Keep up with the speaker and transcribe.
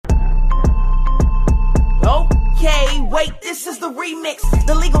Okay, wait, this is the remix.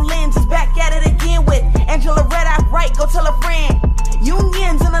 The Legal Lens is back at it again with Angela Red Eye Right. Go tell a friend.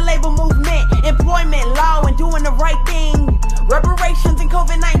 Unions and the labor movement, employment law and doing the right thing. Reparations and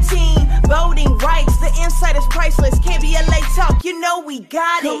COVID-19, voting rights. The insight is priceless. KBLA talk, you know we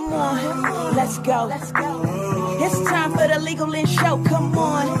got it. Come on, let's go. It's time for the Legal Lens show. Come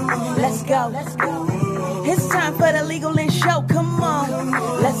on, let's go. It's time for the Legal Lens show. Come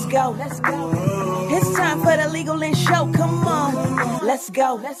on, let's go. It's time for the Legal Lens show. Come on, let's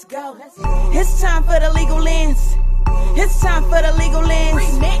go. It's time for the Legal Lens. It's time for the Legal Lens.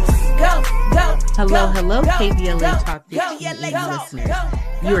 Remix. Go. Hello, KBLA Talk 1580 listeners.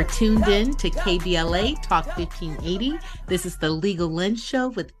 You are tuned in to KBLA Talk 1580. This is the Legal Lens Show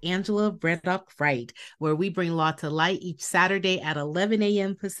with Angela Reddock Wright, where we bring law to light each Saturday at 11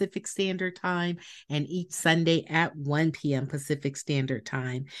 a.m. Pacific Standard Time and each Sunday at 1 p.m. Pacific Standard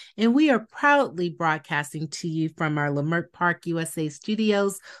Time. And we are proudly broadcasting to you from our Leimert Park, USA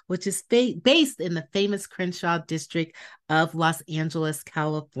studios, which is based in the famous Crenshaw District of Los Angeles,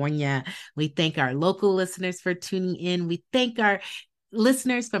 California. We thank our local listeners for tuning in. We thank our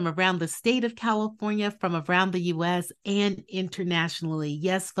listeners from around the state of California, from around the U.S. and internationally.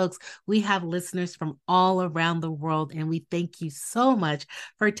 Yes, folks, we have listeners from all around the world, and we thank you so much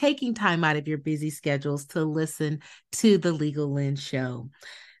for taking time out of your busy schedules to listen to the Legal Lens Show.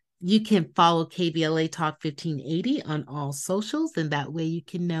 You can follow KBLA Talk 1580 on all socials, and that way you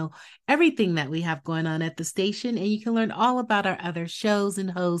can know everything that we have going on at the station, and you can learn all about our other shows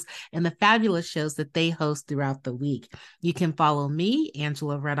and hosts and the fabulous shows that they host throughout the week. You can follow me,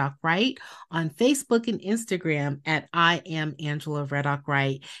 Angela Reddock Wright, on Facebook and Instagram at I am Angela Reddock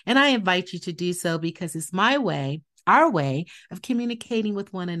Wright, and I invite you to do so because it's our way of communicating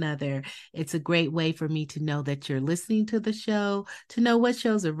with one another. It's a great way for me to know that you're listening to the show, to know what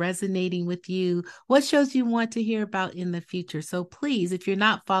shows are resonating with you, what shows you want to hear about in the future. So please, if you're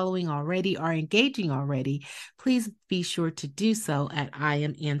not following already or engaging already, please be sure to do so at I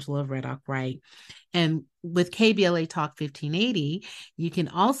am Angela Reddock Wright. And with KBLA Talk 1580, you can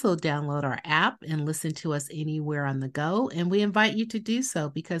also download our app and listen to us anywhere on the go. And we invite you to do so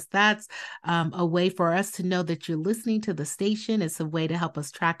because that's a way for us to know that you're listening to the station. It's a way to help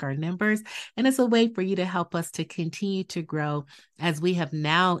us track our numbers. And it's a way for you to help us to continue to grow as we have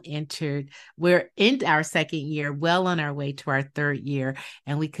now we're in our second year, well on our way to our third year.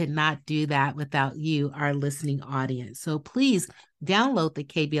 And we could not do that without you, our listening audience. So please download the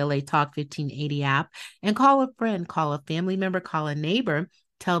KBLA Talk 1580 app and call a friend, call a family member, call a neighbor,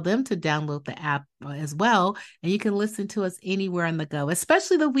 tell them to download the app as well. And you can listen to us anywhere on the go,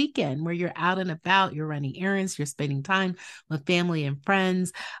 especially the weekend where you're out and about, you're running errands, you're spending time with family and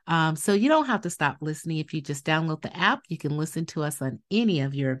friends. So you don't have to stop listening. If you just download the app, you can listen to us on any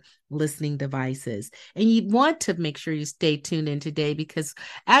of your listening devices. And you want to make sure you stay tuned in today because,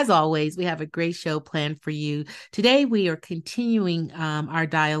 as always, we have a great show planned for you. Today, we are continuing our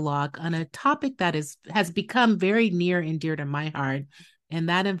dialogue on a topic that has become very near and dear to my heart. And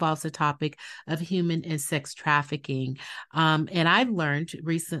that involves the topic of human and sex trafficking. And I've learned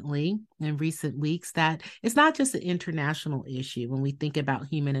recently, in recent weeks, that it's not just an international issue when we think about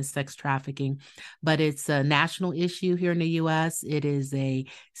human and sex trafficking, but it's a national issue here in the U.S. It is a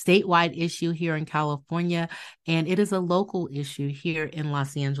statewide issue here in California, and it is a local issue here in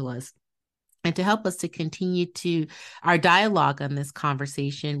Los Angeles. And to help us to continue to our dialogue on this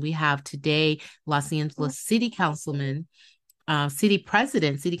conversation, we have today Los Angeles City Council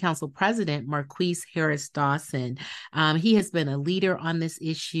President Marqueece Harris-Dawson. He has been a leader on this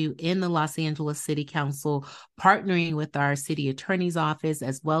issue in the Los Angeles City Council, partnering with our city attorney's office,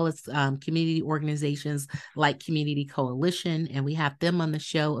 as well as community organizations like Community Coalition. And we had them on the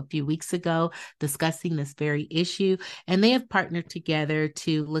show a few weeks ago discussing this very issue. And they have partnered together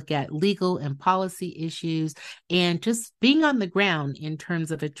to look at legal and policy issues and just being on the ground in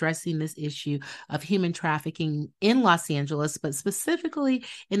terms of addressing this issue of human trafficking in Los Angeles, but specifically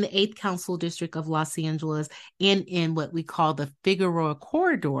in the 8th Council District of Los Angeles and in what we call the Figueroa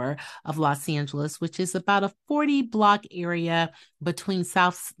Corridor of Los Angeles, which is about a 40-block area between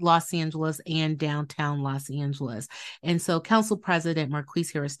South Los Angeles and downtown Los Angeles. And so Council President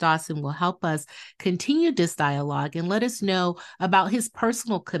Marqueece Harris-Dawson will help us continue this dialogue and let us know about his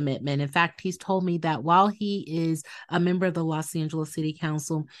personal commitment. In fact, he's told me that while he is a member of the Los Angeles City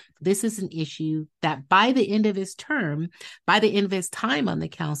Council, this is an issue that by the end of his term, by the end of his time on the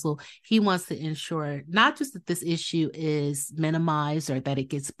council, he wants to ensure not just that this issue is minimized or that it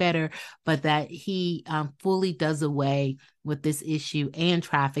gets better, but that he fully does away with this issue and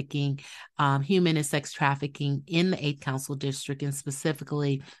trafficking, human and sex trafficking in the 8th Council District, and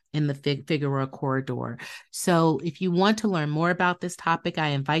specifically in the Figueroa Corridor. So if you want to learn more about this topic, I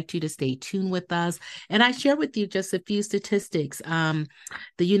invite you to stay tuned with us. And I share with you just a few statistics. The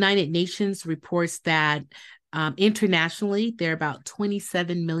United Nations reports that internationally, there are about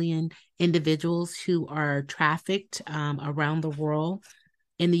 27 million individuals who are trafficked around the world.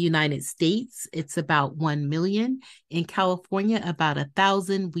 In the United States, it's about 1 million. In California, about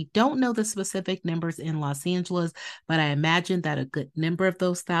 1,000. We don't know the specific numbers in Los Angeles, but I imagine that a good number of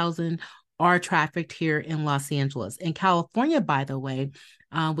those 1,000 are trafficked here in Los Angeles. And California, by the way,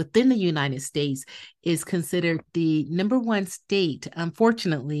 within the United States, is considered the number one state,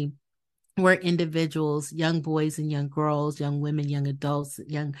 unfortunately, where individuals, young boys and young girls, young women, young adults,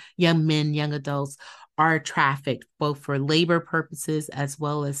 young men, young adults are trafficked, both for labor purposes as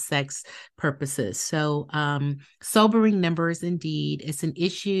well as sex purposes. So sobering numbers indeed. It's an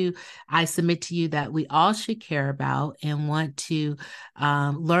issue I submit to you that we all should care about and want to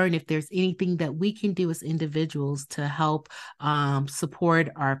learn if there's anything that we can do as individuals to help support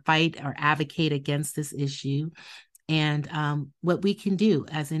or fight or advocate against this issue, and what we can do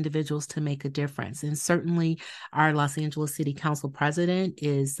as individuals to make a difference. And certainly our Los Angeles City Council president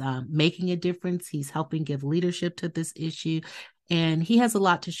is making a difference. He's helping give leadership to this issue. And he has a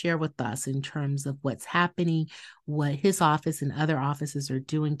lot to share with us in terms of what's happening, what his office and other offices are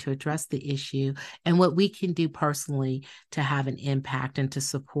doing to address the issue, and what we can do personally to have an impact and to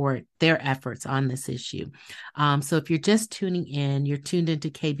support their efforts on this issue. So if you're just tuning in, you're tuned into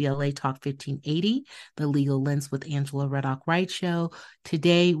KBLA Talk 1580, the Legal Lens with Angela Reddock Wright show.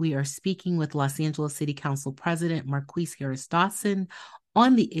 Today, we are speaking with Los Angeles City Council President Marqueece Harris-Dawson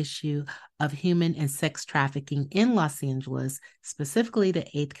on the issue of human and sex trafficking in Los Angeles, specifically the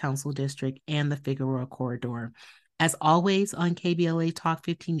 8th Council District and the Figueroa Corridor. As always on KBLA Talk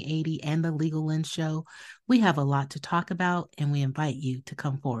 1580 and the Legal Lens Show, we have a lot to talk about, and we invite you to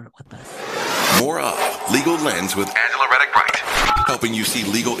come forward with us. More of Legal Lens with Angela Reddock Wright, helping you see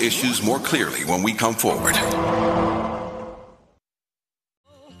legal issues more clearly when we come forward.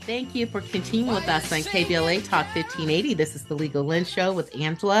 Thank you for continuing with us on KBLA Talk 1580. This is the Legal Lens Show with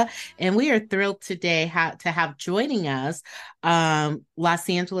Angela, and we are thrilled today to have joining us Los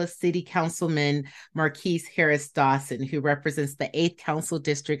Angeles City Councilman Marqueece Harris-Dawson, who represents the 8th Council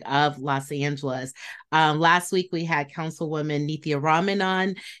District of Los Angeles. Last week, we had Councilwoman Nithya Raman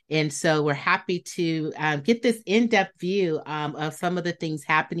on, and so we're happy to get this in-depth view of some of the things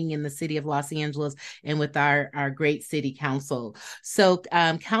happening in the city of Los Angeles and with our great city council. So,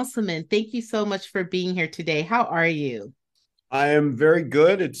 Councilman, thank you so much for being here today. How are you? I am very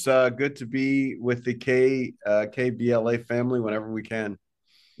good. It's good to be with the KBLA family whenever we can.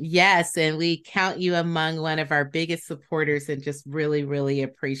 Yes, and we count you among one of our biggest supporters and just really, really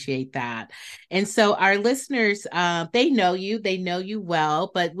appreciate that. And so our listeners, they know you well,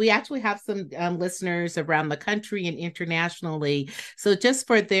 but we actually have some listeners around the country and internationally. So just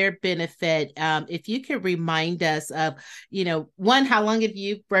for their benefit, if you could remind us of, one, how long have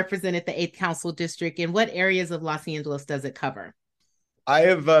you represented the 8th Council District and what areas of Los Angeles does it cover? I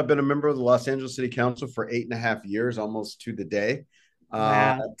have been a member of the Los Angeles City Council for 8.5 years, almost to the day.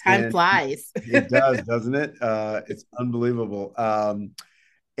 Wow, time flies. It does, doesn't it? It's unbelievable.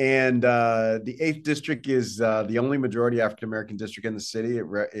 And the 8th District is the only majority African-American district in the city.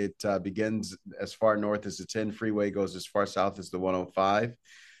 It begins as far north as the 10 freeway, goes as far south as the 105,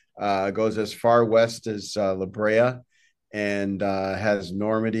 goes as far west as La Brea, and has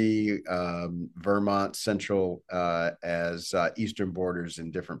Normandy, Vermont, Central as eastern borders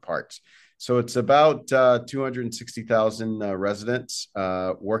in different parts. So it's about 260,000 residents,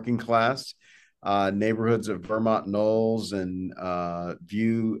 working class, neighborhoods of Vermont Knolls and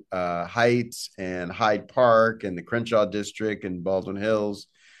View Heights and Hyde Park and the Crenshaw District and Baldwin Hills,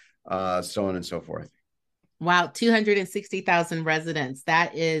 so on and so forth. Wow, 260,000 residents.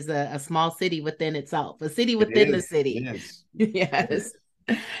 That is a small city within itself, a city within the city. Yes.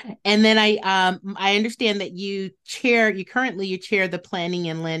 And then I understand that you chair the Planning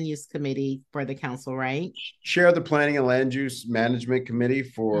and Land Use Committee for the council, right? Chair the Planning and Land Use Management Committee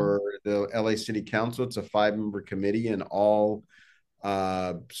for the LA City Council. It's a 5-member committee, and all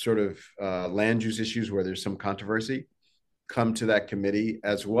sort of land use issues where there's some controversy come to that committee,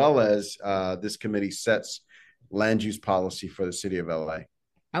 as well as this committee sets land use policy for the city of LA.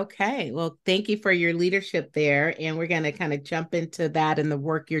 Okay. Well, thank you for your leadership there. And we're going to kind of jump into that and the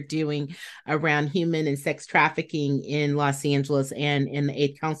work you're doing around human and sex trafficking in Los Angeles and in the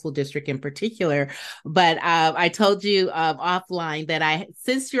 8th Council District in particular. But I told you offline that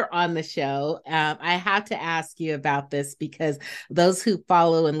since you're on the show, I have to ask you about this because those who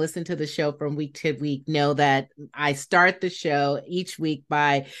follow and listen to the show from week to week know that I start the show each week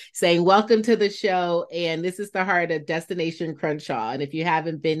by saying, welcome to the show. And this is the heart of Destination Crenshaw. And if you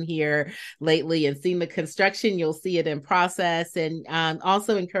haven't been here lately and seen the construction, you'll see it in process. And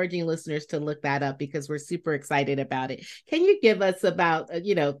also encouraging listeners to look that up because we're super excited about it. Can you give us about,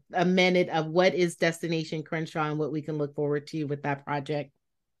 a minute of what is Destination Crenshaw and what we can look forward to with that project?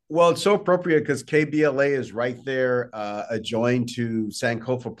 Well, it's so appropriate because KBLA is right there, adjoined to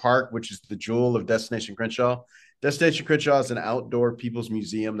Sankofa Park, which is the jewel of Destination Crenshaw. Destination Crenshaw is an outdoor people's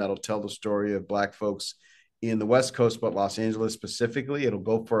museum that'll tell the story of Black folks in the West Coast, but Los Angeles specifically. It'll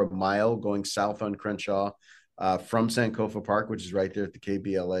go for a mile going south on Crenshaw from Sankofa Park, which is right there at the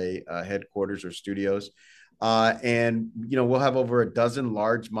KBLA headquarters or studios. And we'll have over a dozen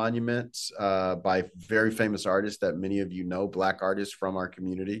large monuments by very famous artists that many of you know, Black artists from our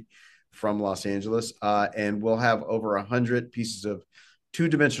community, from Los Angeles. And we'll have over 100 pieces of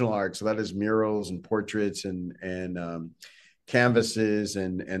two-dimensional art. So that is murals and portraits and canvases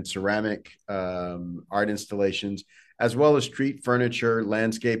and ceramic art installations, as well as street furniture,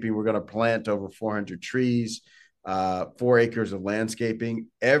 landscaping. We're going to plant over 400 trees, 4 acres of landscaping.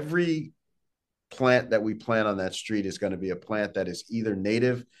 Every plant that we plant on that street is going to be a plant that is either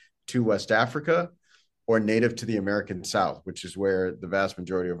native to West Africa or native to the American South, which is where the vast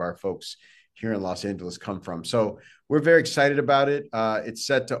majority of our folks here in Los Angeles come from. So we're very excited about it. It's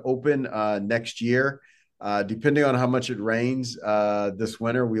set to open next year. Depending on how much it rains this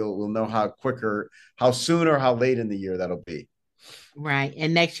winter, we'll know how soon or how late in the year that'll be. Right.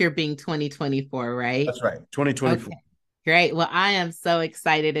 And next year being 2024, right? That's right. 2024. Okay. Great. Well, I am so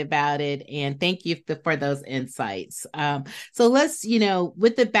excited about it. And thank you for those insights. So let's,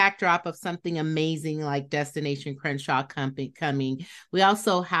 with the backdrop of something amazing like Destination Crenshaw coming, we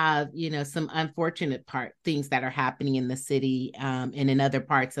also have, some unfortunate things that are happening in the city and in other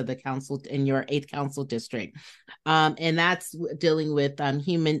parts of the council, in your 8th Council District. And that's dealing with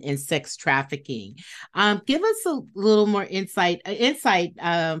human and sex trafficking. Give us a little more insight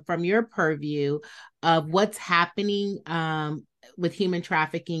from your purview of what's happening with human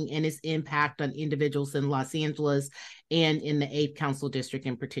trafficking and its impact on individuals in Los Angeles and in the 8th Council District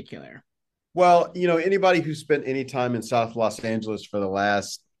in particular. Well, anybody who spent any time in South Los Angeles for the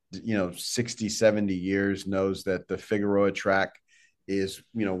last, 60, 70 years knows that the Figueroa track is,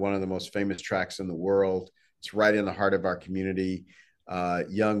 one of the most famous tracks in the world. It's right in the heart of our community.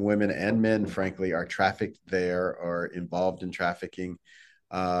 Young women and men, frankly, are trafficked there or involved in trafficking.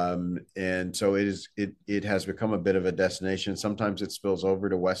 And so it has become a bit of a destination. Sometimes it spills over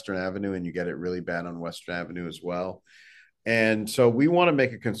to Western Avenue and you get it really bad on Western Avenue as well. And so we want to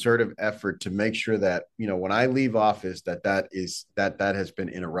make a concerted effort to make sure that, when I leave office, that has been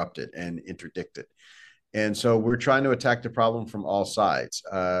interrupted and interdicted. And so we're trying to attack the problem from all sides.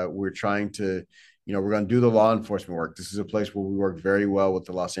 We're trying to, we're going to do the law enforcement work. This is a place where we work very well with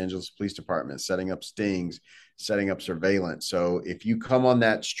the Los Angeles Police Department, setting up stings, setting up surveillance. So if you come on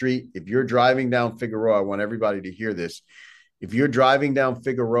that street, if you're driving down Figueroa, I want everybody to hear this. If you're driving down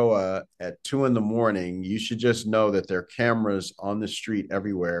Figueroa at 2 a.m, you should just know that there are cameras on the street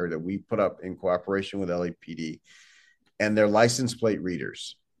everywhere that we put up in cooperation with LAPD, and they're license plate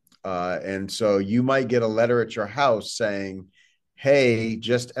readers. And so you might get a letter at your house saying, hey,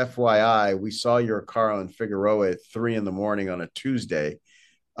 just FYI, we saw your car on Figueroa at 3 a.m. on a Tuesday.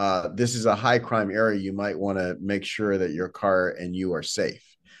 This is a high crime area. You might want to make sure that your car and you are safe.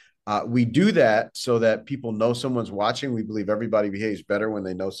 We do that so that people know someone's watching. We believe everybody behaves better when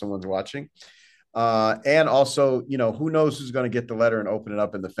they know someone's watching. And also, who knows who's going to get the letter and open it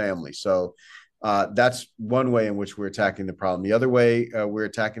up in the family. So that's one way in which we're attacking the problem. The other way we're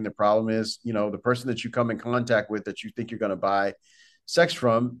attacking the problem is, the person that you come in contact with that you think you're going to buy sex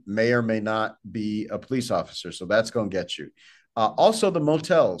from may or may not be a police officer. So that's going to get you. Also the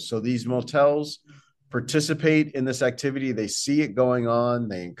motels. So these motels participate in this activity. They see it going on.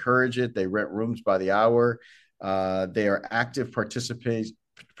 They encourage it. They rent rooms by the hour. They are active participants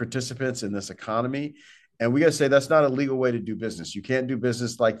in this economy. And we got to say that's not a legal way to do business. You can't do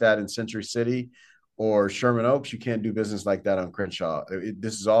business like that in Century City or Sherman Oaks. You can't do business like that on Crenshaw.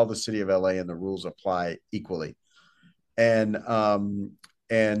 This is all the city of LA, and the rules apply equally. And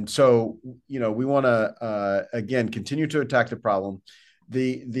so, we want to, again, continue to attack the problem.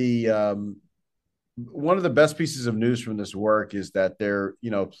 The one of the best pieces of news from this work is that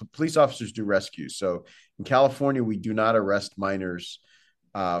police officers do rescues. So in California, we do not arrest minors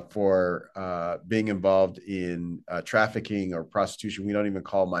for being involved in trafficking or prostitution. We don't even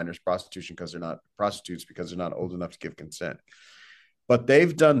call minors prostitution because they're not prostitutes, because they're not old enough to give consent. But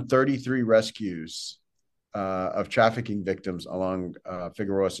they've done 33 rescues of trafficking victims along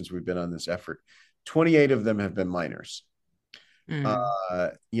Figueroa since we've been on this effort. 28 of them have been minors.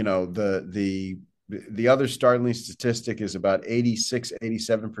 The other startling statistic is about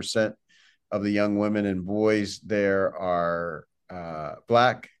 87% of the young women and boys there are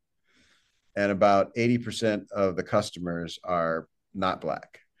Black, and about 80% of the customers are not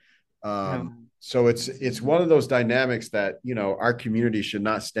Black. So it's one of those dynamics that, our community should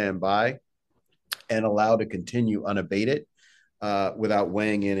not stand by and allow to continue unabated without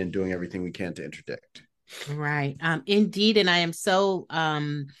weighing in and doing everything we can to interdict. Right. Indeed. And I am so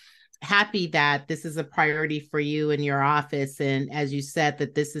happy that this is a priority for you in your office. And as you said,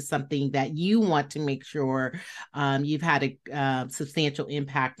 that this is something that you want to make sure you've had a substantial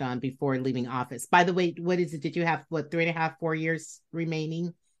impact on before leaving office. By the way, what is it? Did you have 3.5, 4 years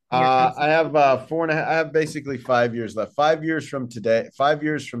remaining? I have 4.5. I have basically 5 years left. 5 years from today, 5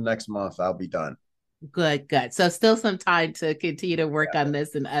 years from next month, I'll be done. Good. So still some time to continue to work on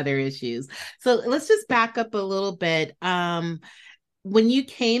this and other issues. So let's just back up a little bit. When you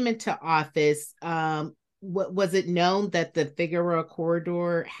came into office, what was it known that the Figueroa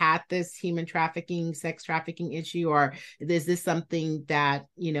corridor had this human trafficking, sex trafficking issue, or is this something that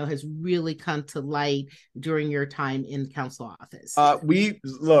has really come to light during your time in council office?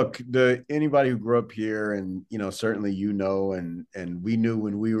 Anybody who grew up here, and certainly and we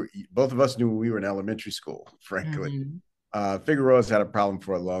knew both of us knew when we were in elementary school. Frankly, Figueroa's had a problem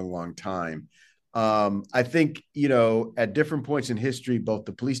for a long, long time. I think, at different points in history, both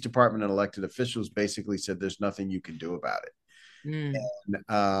the police department and elected officials basically said there's nothing you can do about it. And,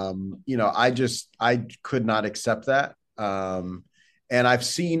 I could not accept that. And I've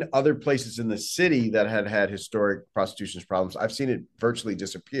seen other places in the city that had historic prostitution problems. I've seen it virtually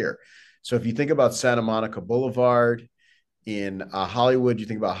disappear. So if you think about Santa Monica Boulevard in Hollywood, you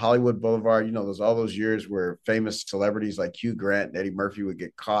think about Hollywood Boulevard, all those years where famous celebrities like Hugh Grant and Eddie Murphy would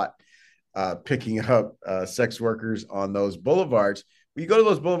get caught picking up sex workers on those boulevards. When you go to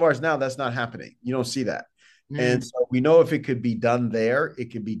those boulevards now, that's not happening. You don't see that. And so we know if it could be done there,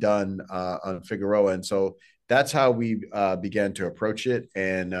 it could be done on Figueroa. And so that's how we began to approach it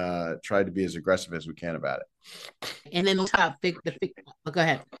and try to be as aggressive as we can about it. And then go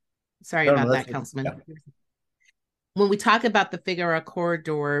ahead. Sorry about that, Councilman. Yeah. When we talk about the Figueroa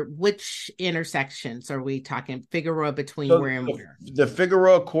corridor, which intersections are we talking? Figueroa between where and where? The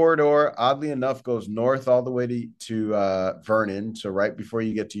Figueroa corridor, oddly enough, goes north all the way to Vernon, so right before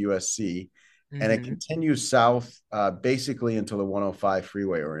you get to USC, and it continues south basically until the 105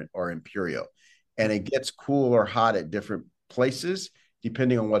 freeway or Imperial. And it gets cool or hot at different places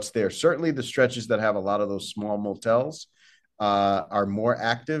depending on what's there. Certainly the stretches that have a lot of those small motels are more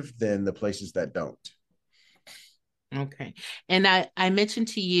active than the places that don't. Okay. And I mentioned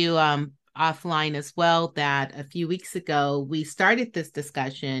to you offline as well that a few weeks ago, we started this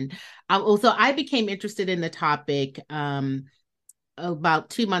discussion. Also, I became interested in the topic about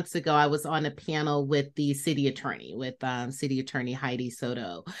 2 months ago. I was on a panel with the city attorney, City Attorney Heidi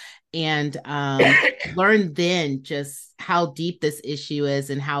Soto, and learned then just how deep this issue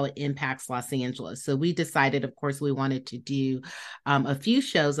is and how it impacts Los Angeles. So we decided, of course, we wanted to do a few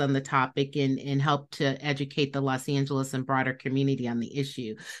shows on the topic and help to educate the Los Angeles and broader community on the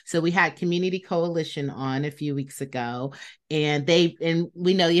issue. So we had Community Coalition on a few weeks ago, and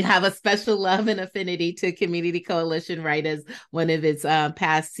we know you have a special love and affinity to Community Coalition, right, as one of its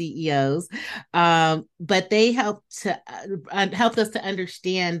past CEOs. But they helped us to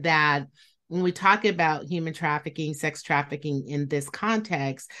understand that when we talk about human trafficking, sex trafficking in this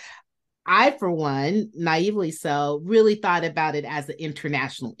context, I, for one, naively so, really thought about it as an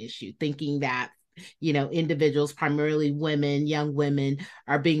international issue, thinking that individuals, primarily women, young women,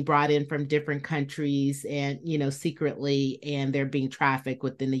 are being brought in from different countries and, secretly, and they're being trafficked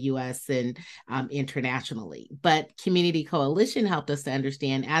within the U.S. and internationally. But Community Coalition helped us to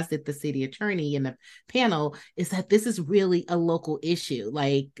understand, as did the city attorney in the panel, is that this is really a local issue.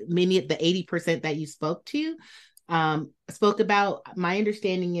 Like many of the 80% that you spoke about, my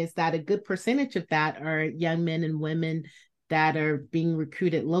understanding is that a good percentage of that are young men and women that are being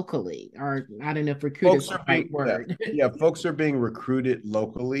recruited locally, or I don't know if recruited is the right word. Yeah, folks are being recruited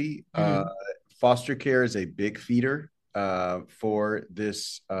locally. Foster care is a big feeder for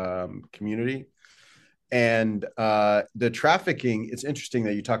this community. And the trafficking, it's interesting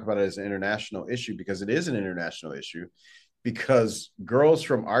that you talk about it as an international issue, because it is an international issue, because girls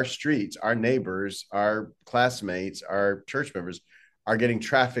from our streets, our neighbors, our classmates, our church members are getting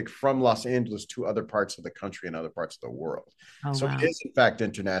trafficked from Los Angeles to other parts of the country and other parts of the world. Oh, So wow. it is, in fact,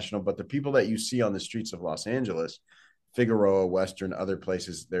 international. But the people that you see on the streets of Los Angeles, Figueroa, Western, other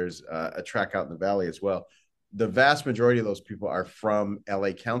places, there's a track out in the valley as well. The vast majority of those people are from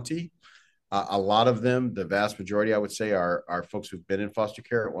LA County. A lot of them, the vast majority, I would say, are folks who've been in foster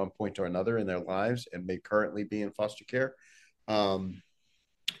care at one point or another in their lives and may currently be in foster care,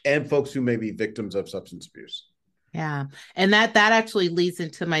 and folks who may be victims of substance abuse. Yeah. And that actually leads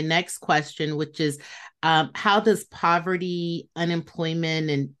into my next question, which is how does poverty,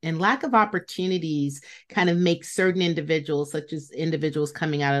 unemployment, and lack of opportunities kind of make certain individuals, such as individuals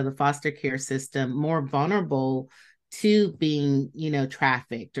coming out of the foster care system, more vulnerable to being,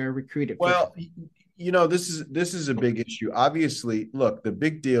 trafficked or recruited? Well, this is a big issue. Obviously, look, the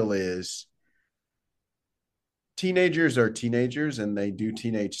big deal is teenagers are teenagers and they do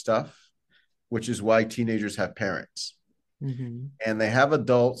teenage stuff, which is why teenagers have parents. Mm-hmm. And they have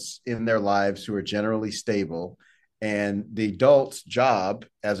adults in their lives who are generally stable. And the adult's job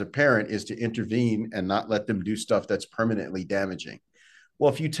as a parent is to intervene and not let them do stuff that's permanently damaging.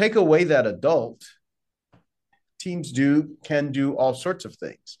 Well, if you take away that adult, teens can do all sorts of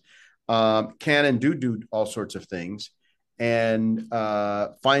things, can and do all sorts of things, and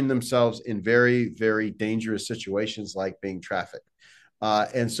find themselves in very, very dangerous situations like being trafficked.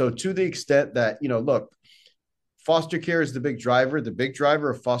 And so to the extent that, look, foster care is the big driver. The big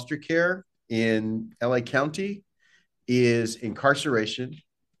driver of foster care in LA County is incarceration.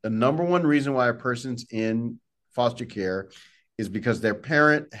 The number one reason why a person's in foster care is because their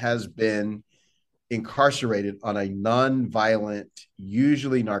parent has been incarcerated on a non-violent,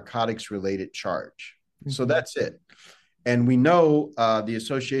 usually narcotics-related charge. Mm-hmm. So that's it. And we know the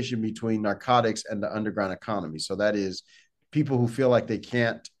association between narcotics and the underground economy. So that is people who feel like they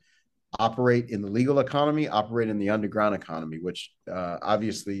can't operate in the legal economy, operate in the underground economy, which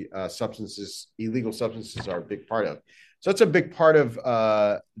obviously illegal substances are a big part of. So it's a big part of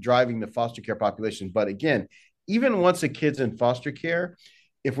driving the foster care population. But again, even once a kid's in foster care,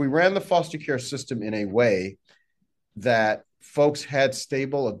 if we ran the foster care system in a way that folks had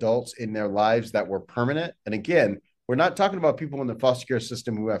stable adults in their lives that were permanent, and again, we're not talking about people in the foster care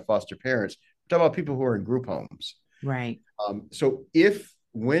system who have foster parents. We're talking about people who are in group homes. Right. So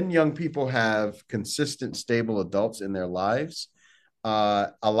when young people have consistent, stable adults in their lives,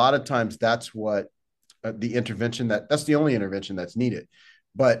 a lot of times that's what that's the only intervention that's needed.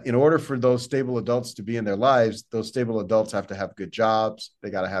 But in order for those stable adults to be in their lives, those stable adults have to have good jobs. They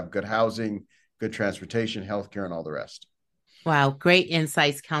got to have good housing, good transportation, healthcare, and all the rest. Wow, great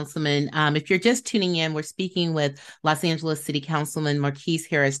insights, Councilman. If you're just tuning in, we're speaking with Los Angeles City Councilman Marqueece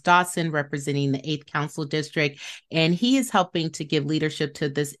Harris-Dawson, representing the 8th Council District, and he is helping to give leadership to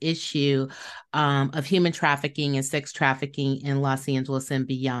this issue of human trafficking and sex trafficking in Los Angeles and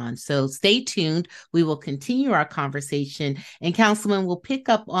beyond. So stay tuned. We will continue our conversation, and Councilman will pick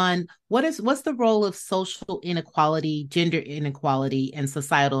up on what's the role of social inequality, gender inequality, and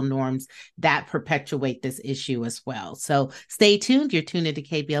societal norms that perpetuate this issue as well. So stay tuned. You're tuned into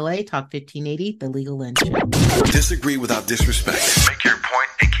KBLA Talk 1580, The Legal Lens Show. Disagree without disrespect. Make your point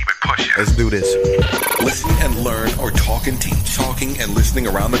and keep it pushing. Let's do this. Listen and learn or talk and teach. Talking and listening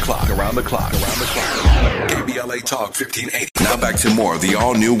around the clock. KBLA Talk 1580. Now back to more of the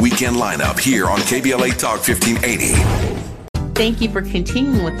all-new weekend lineup here on KBLA Talk 1580. Thank you for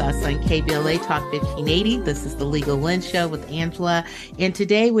continuing with us on KBLA Talk 1580. This is the Legal Lens Show with Angela. And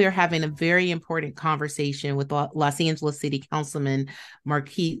today we are having a very important conversation with Los Angeles City Councilman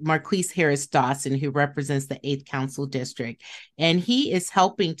Marqueece Harris-Dawson, who represents the 8th Council District. And he is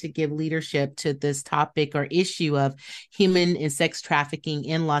helping to give leadership to this topic or issue of human and sex trafficking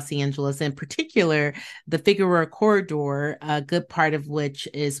in Los Angeles, in particular, the Figueroa Corridor, a good part of which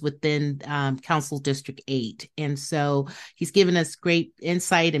is within Council District 8. And so he's given us great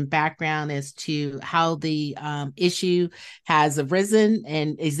insight and background as to how the issue has arisen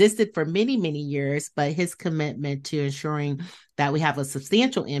and existed for many, many years, but his commitment to ensuring that we have a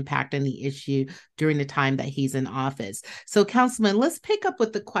substantial impact on the issue during the time that he's in office. So, Councilman, let's pick up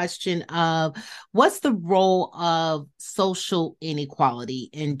with the question of what's the role of social inequality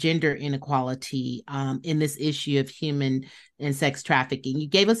and gender inequality in this issue of human and sex trafficking. You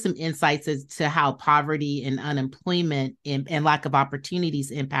gave us some insights as to how poverty and unemployment and lack of opportunities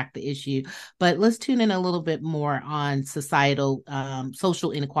impact the issue, but let's tune in a little bit more on societal,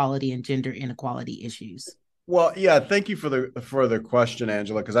 social inequality and gender inequality issues. Well, yeah, thank you for the question,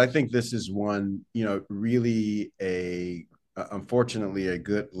 Angela, because I think this is one, really a unfortunately a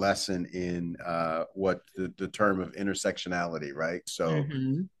good lesson in what the term of intersectionality, right? So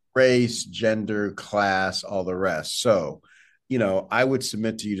Mm-hmm. race, gender, class, all the rest. So, I would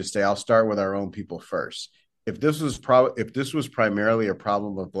submit to you to say, I'll start with our own people first. If this was primarily a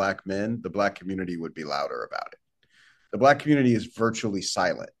problem of Black men, the Black community would be louder about it. The Black community is virtually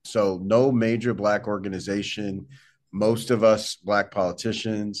silent. So no major Black organization, most of us Black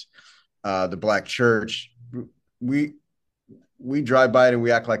politicians, the Black church, we we drive by it and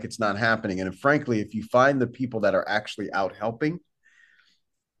we act like it's not happening. And frankly, if you find the people that are actually out helping,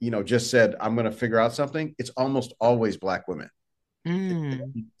 just said, I'm going to figure out something, it's almost always Black women,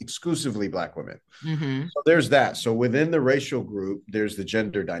 Mm. exclusively Black women. Mm-hmm. So there's that. So within the racial group, there's the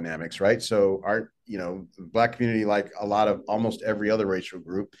gender dynamics, right? So the Black community, like a lot of almost every other racial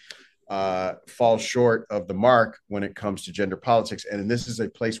group, falls short of the mark when it comes to gender politics. And this is a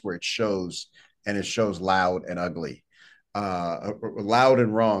place where it shows, and it shows loud and ugly, loud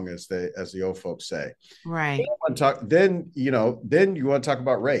and wrong, as the old folks say. Right. Then you want to talk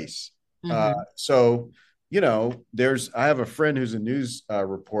about race. Mm-hmm. So I have a friend who's a news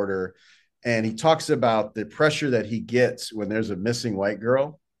reporter, and he talks about the pressure that he gets when there's a missing white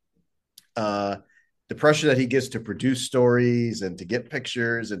girl. The pressure that he gets to produce stories and to get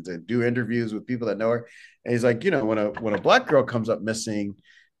pictures and to do interviews with people that know her. And he's like, when a Black girl comes up missing,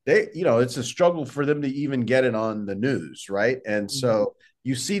 it's a struggle for them to even get it on the news, right? And so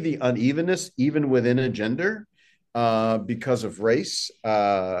you see the unevenness even within a gender because of race,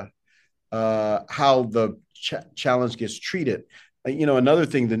 how the challenge gets treated. Another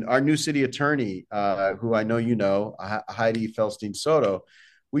thing, our new city attorney, who I know, Heidi Felstein Soto,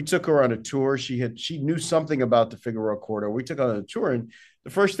 we took her on a tour. She knew something about the Figueroa Corridor. We took her on a tour, and the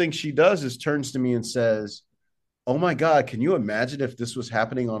first thing she does is turns to me and says, "Oh my God, can you imagine if this was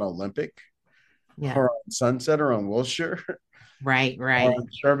happening on Olympic, Yeah. or on Sunset, or on Wilshire, Right. or Right. on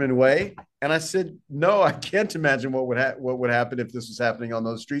Sherman Way?" And I said, "No, I can't imagine what would happen if this was happening on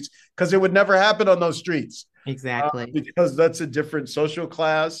those streets, because it would never happen on those streets, Exactly. because that's a different social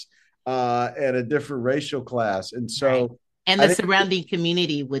class and a different racial class." And Right. so And I the think surrounding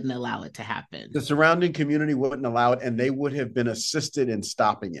community wouldn't allow it to happen. the surrounding community wouldn't allow it, and they would have been assisted in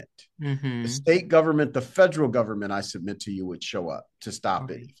stopping it. The Mm-hmm. state government, the federal government, I submit to you, would show up to stop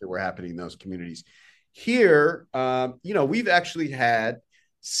it Right. if it were happening in those communities. Here, we've actually had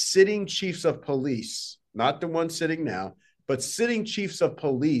sitting chiefs of police, not the one sitting now, but sitting chiefs of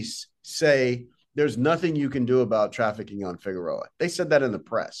police say there's nothing you can do about trafficking on Figueroa. They said that in the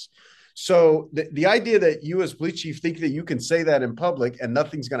press. So the idea that you as police chief think that you can say that in public and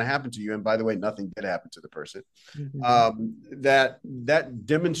nothing's going to happen to you, and by the way, nothing did happen to the person, Mm-hmm. that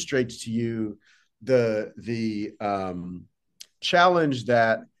demonstrates to you the challenge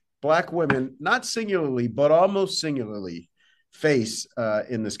that Black women, not singularly but almost singularly, face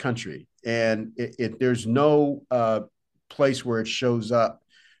in this country. And there's no place where it shows up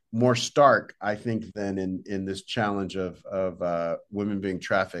more stark, I think, than in this challenge of women being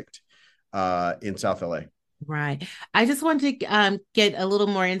trafficked in South LA. Right. I just wanted to get a little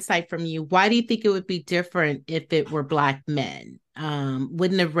more insight from you. Why do you think it would be different if it were Black men?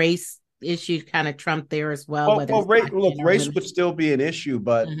 Wouldn't the race issue kind of trump there as well, whether it's Black Look, men or race women? would still be an issue,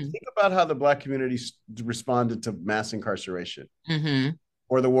 but Mm-hmm. think about how the Black community responded to mass incarceration Mm-hmm.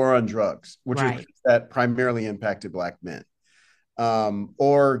 or the war on drugs, which was Right. that primarily impacted Black men,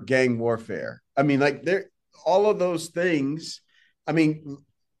 or gang warfare. I mean, like all of those things. I mean,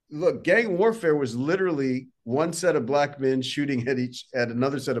 look, gang warfare was literally one set of Black men shooting at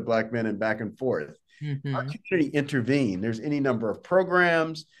another set of Black men and back and forth. Our Mm-hmm. community intervened. There's any number of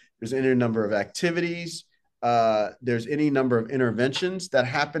programs, there's any number of activities, there's any number of interventions that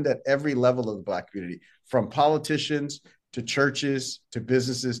happened at every level of the Black community, from politicians to churches to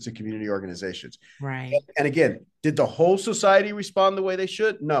businesses to community organizations. Right. And again, did the whole society respond the way they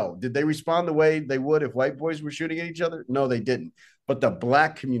should? No. Did they respond the way they would if white boys were shooting at each other? No, they didn't. But the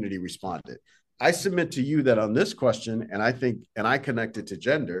Black community responded. I submit to you that on this question, and I connect it to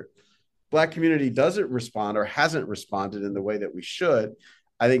gender, Black community doesn't respond or hasn't responded in the way that we should.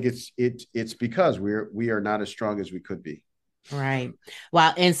 I think it's because we are not as strong as we could be. Right.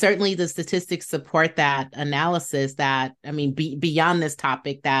 Well, and certainly the statistics support that analysis that, I mean, beyond this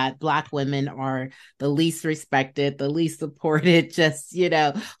topic, that Black women are the least respected, the least supported, just,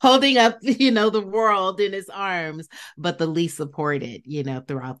 holding up, the world in its arms, but the least supported,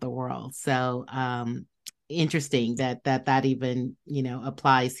 throughout the world. So, interesting that even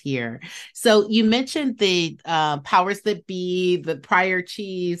applies here. So you mentioned the powers that be, the prior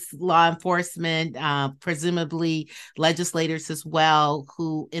chiefs, law enforcement, presumably legislators as well,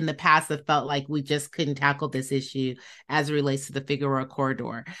 who in the past have felt like we just couldn't tackle this issue as it relates to the Figueroa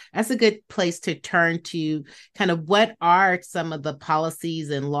corridor. That's a good place to turn to kind of what are some of the policies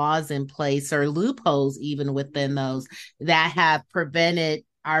and laws in place, or loopholes even within those, that have prevented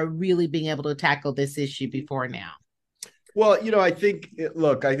are really being able to tackle this issue before now? Well, I think, a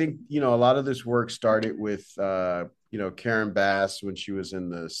lot of this work started with, Karen Bass when she was in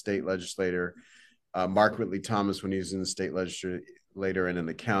the state legislature, Mark Whitley Thomas when he was in the state legislature and in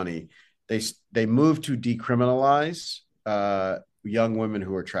the county. They moved to decriminalize young women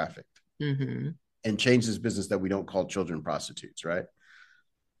who are trafficked and change this business that we don't call children prostitutes, right?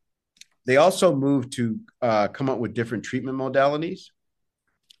 They also moved to come up with different treatment modalities.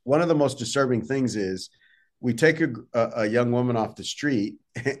 One of the most disturbing things is we take a young woman off the street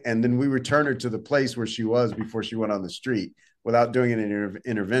and then we return her to the place where she was before she went on the street without doing an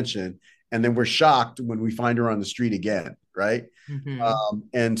intervention. And then we're shocked when we find her on the street again, right?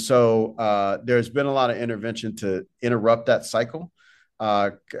 And so there's been a lot of intervention to interrupt that cycle.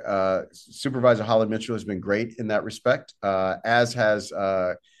 Supervisor Holly Mitchell has been great in that respect, as has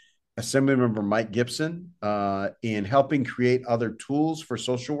Assemblymember Mike Gibson, in helping create other tools for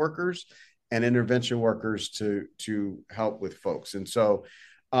social workers and intervention workers to help with folks. And so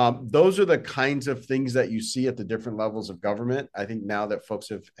those are the kinds of things that you see at the different levels of government. I think now that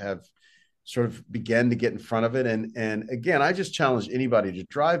folks have sort of began to get in front of it. And again, I just challenge anybody to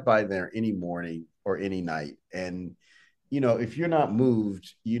drive by there any morning or any night. And, if you're not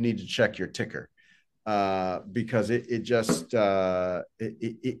moved, you need to check your ticker. Because it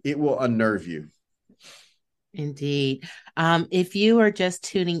will unnerve you. Indeed. If you are just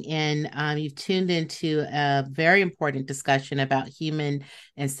tuning in, you've tuned into a very important discussion about human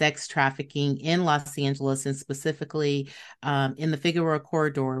and sex trafficking in Los Angeles, and specifically in the Figueroa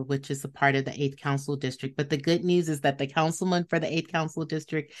corridor, which is a part of the 8th Council District. But the good news is that the councilman for the 8th Council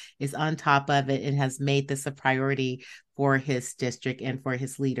District is on top of it and has made this a priority for his district and for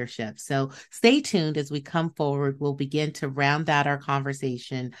his leadership. So stay tuned as we come forward. We'll begin to round out our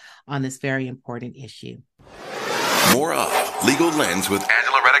conversation on this very important issue. More of Legal Lens with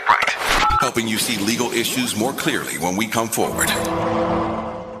Angela Reddick Wright, helping you see legal issues more clearly when we come forward.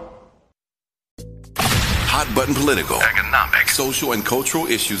 Hot button political, economic, social, and cultural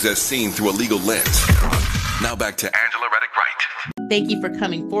issues as seen through a legal lens. Now back to Angela Reddick Wright. Thank you for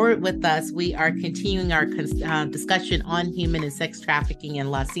coming forward with us. We are continuing our discussion on human and sex trafficking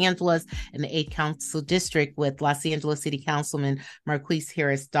in Los Angeles and the 8th Council District with Los Angeles City Councilman Marqueece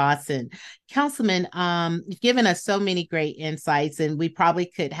Harris-Dawson. Councilman, you've given us so many great insights, and we probably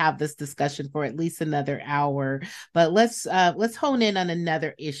could have this discussion for at least another hour. But let's hone in on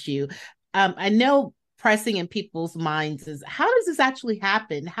another issue. I know pressing in people's minds is, how does this actually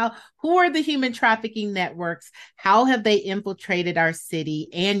happen? Who are the human trafficking networks? How have they infiltrated our city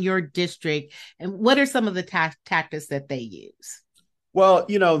and your district? And what are some of the tactics that they use? Well,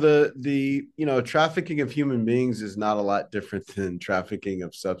 the trafficking of human beings is not a lot different than trafficking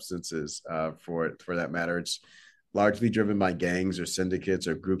of substances, for that matter. It's largely driven by gangs or syndicates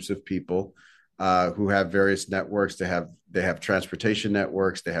or groups of people who have various networks. They have transportation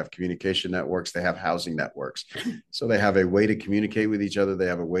networks, they have communication networks, they have housing networks. So they have a way to communicate with each other. They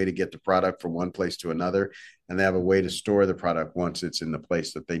have a way to get the product from one place to another, and they have a way to store the product once it's in the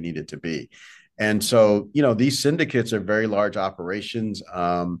place that they need it to be. And so, these syndicates are very large operations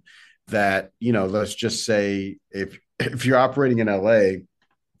that, let's just say if you're operating in LA,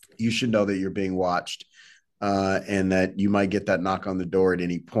 you should know that you're being watched and that you might get that knock on the door at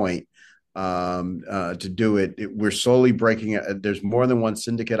any point. To do it. We're slowly breaking it. There's more than one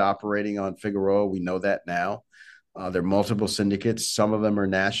syndicate operating on Figueroa. We know that now. There are multiple syndicates. Some of them are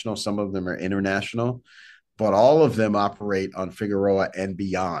national, some of them are international, but all of them operate on Figueroa and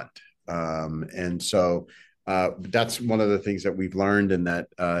beyond. And so that's one of the things that we've learned, and that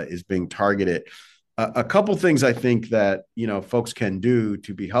is being targeted. A couple things I think that folks can do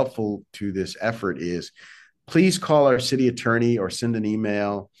to be helpful to this effort is, please call our city attorney or send an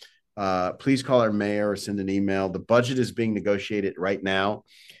email. Please call our mayor or send an email. The budget is being negotiated right now.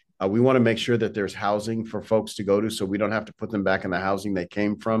 We want to make sure that there's housing for folks to go to, so we don't have to put them back in the housing they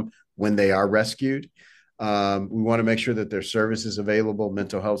came from when they are rescued. We want to make sure that there's services available,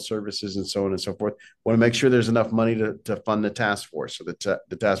 mental health services, and so on and so forth. We want to make sure there's enough money to fund the task force, so that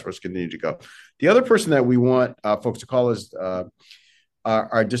the task force continue to go. The other person that we want folks to call is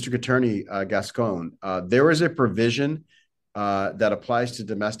our district attorney, Gascon. There is a provision that applies to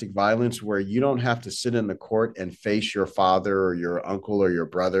domestic violence, where you don't have to sit in the court and face your father or your uncle or your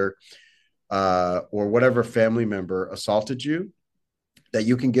brother or whatever family member assaulted you, that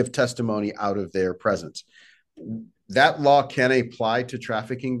you can give testimony out of their presence. That law can apply to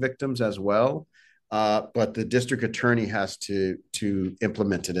trafficking victims as well, but the district attorney has to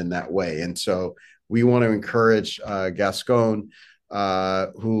implement it in that way. And so we want to encourage Gascon,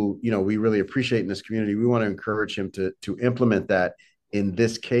 who we really appreciate in this community. We want to encourage him to implement that in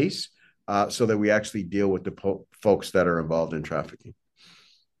this case, so that we actually deal with the folks that are involved in trafficking.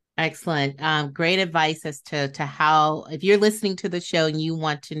 Excellent. Great advice as to how, if you're listening to the show and you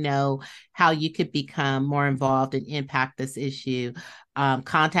want to know how you could become more involved and impact this issue,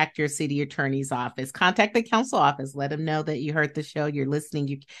 contact your city attorney's office, contact the council office, let them know that you heard the show, you're listening,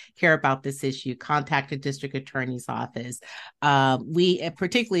 you care about this issue, contact the district attorney's office. We,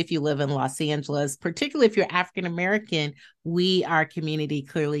 particularly if you live in Los Angeles, particularly if you're African-American, our community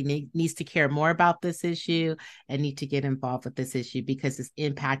clearly needs to care more about this issue and need to get involved with this issue because it's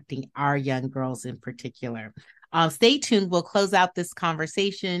impacting our young girls in particular. Stay tuned. We'll close out this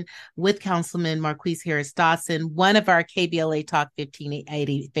conversation with Councilman Marqueece Harris-Dawson, one of our KBLA Talk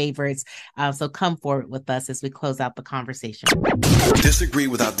 1580 favorites. So come forward with us as we close out the conversation. Disagree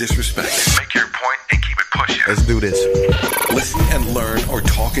without disrespect. Make your point and keep it pushing. Let's do this. Listen and learn, or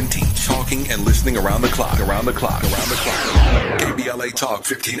talk and teach. Talking and listening around the clock. KBLA Talk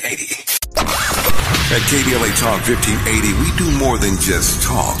 1580. At KBLA Talk 1580, we do more than just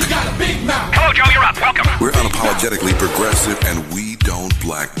talk. You got a big mouth. Hello, Joe, you're up. Welcome. We're unapologetically progressive, and we don't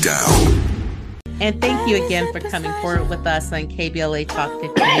black down. And thank you again for coming forward with us on KBLA Talk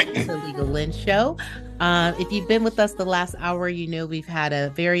 1580, the Legal Lens Show. If you've been with us the last hour, you know we've had a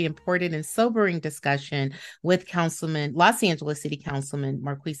very important and sobering discussion with Los Angeles City Councilman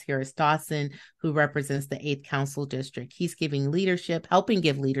Marqueece Harris-Dawson, who represents the 8th Council District. He's helping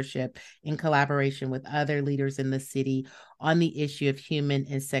give leadership in collaboration with other leaders in the city on the issue of human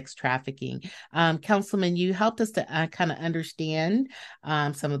and sex trafficking. Councilman, you helped us to kind of understand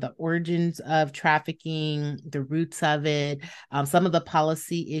some of the origins of trafficking, the roots of it, some of the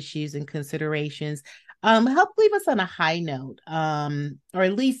policy issues and considerations. Help leave us on a high note, or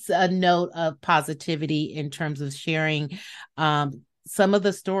at least a note of positivity in terms of sharing some of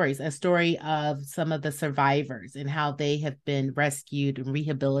the stories, a story of some of the survivors and how they have been rescued and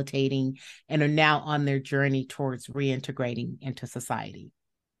rehabilitating and are now on their journey towards reintegrating into society.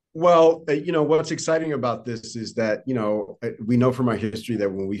 Well, what's exciting about this is that, we know from our history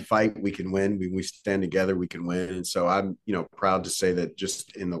that when we fight, we can win. When we stand together, we can win. And so I'm, proud to say that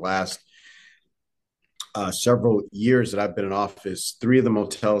just in the last several years that I've been in office, 3 of the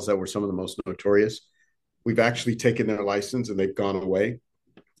motels that were some of the most notorious, we've actually taken their license and they've gone away.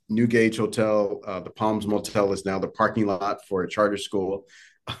 New Gage Hotel, the Palms Motel is now the parking lot for a charter school,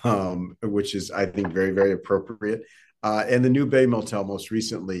 which is, I think, very, very appropriate. And the New Bay Motel most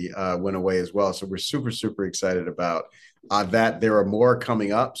recently went away as well. So we're super, super excited about that. There are more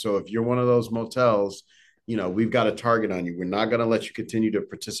coming up. So if you're one of those motels, we've got a target on you. We're not going to let you continue to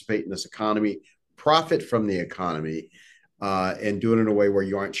participate in this economy, profit from the economy, and do it in a way where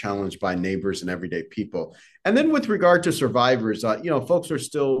you aren't challenged by neighbors and everyday people. And then with regard to survivors, folks are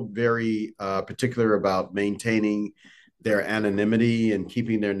still very particular about maintaining their anonymity and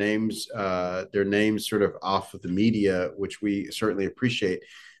keeping their names sort of off of the media, which we certainly appreciate.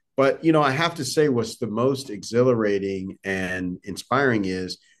 But, I have to say what's the most exhilarating and inspiring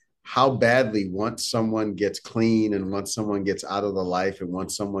is how badly once someone gets clean and once someone gets out of the life and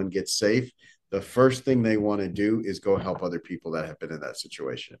once someone gets safe, the first thing they want to do is go help other people that have been in that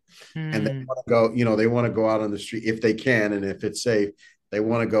situation. And they want to go, they want to go out on the street if they can. And if it's safe, they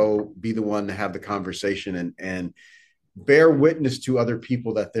want to go be the one to have the conversation and bear witness to other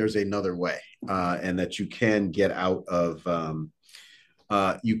people that there's another way, and that you can get out of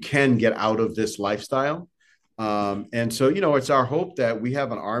this lifestyle. And so, it's our hope that we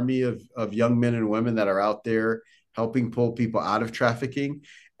have an army of young men and women that are out there helping pull people out of trafficking,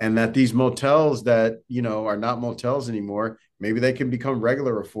 and that these motels that, are not motels anymore, maybe they can become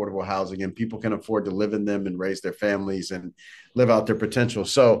regular affordable housing and people can afford to live in them and raise their families and live out their potential.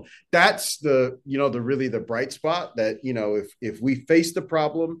 So that's the bright spot that, if we face the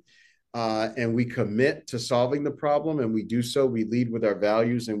problem and we commit to solving the problem and we do so, we lead with our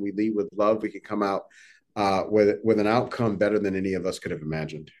values and we lead with love, we can come out with an outcome better than any of us could have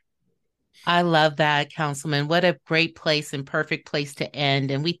imagined. I love that, Councilman. What a great place and perfect place to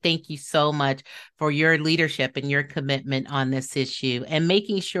end. And we thank you so much for your leadership and your commitment on this issue and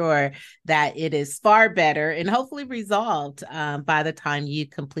making sure that it is far better and hopefully resolved by the time you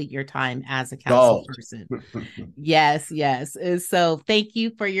complete your time as a council person. Yes, yes. And so thank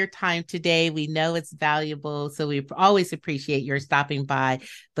you for your time today. We know it's valuable. So we always appreciate your stopping by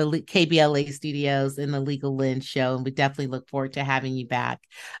the KBLA studios and the Legal Lens Show. And we definitely look forward to having you back.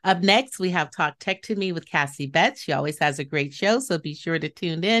 Up next, we have Talk Tech to Me with Cassie Betts. She always has a great show, so be sure to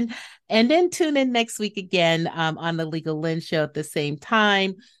tune in. And then tune in next week again on the Legal Lens Show at the same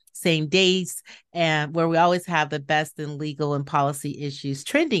time, same days, and where we always have the best in legal and policy issues,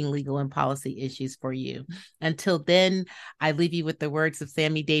 trending legal and policy issues for you. Until then, I leave you with the words of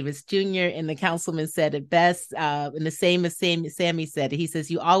Sammy Davis Jr. And the councilman said it best, and the same as Sammy said. He says,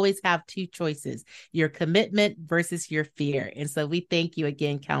 you always have two choices, your commitment versus your fear. And so we thank you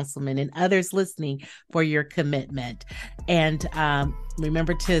again, Councilman, and others listening for your commitment. And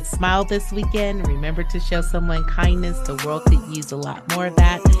remember to smile this weekend. Remember to show someone kindness. The world could use a lot more of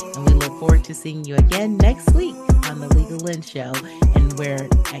that. And we look forward to seeing you again next week on the Legal Lens Show. And where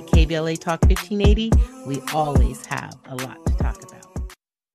at KBLA Talk 1580, we always have a lot to talk about.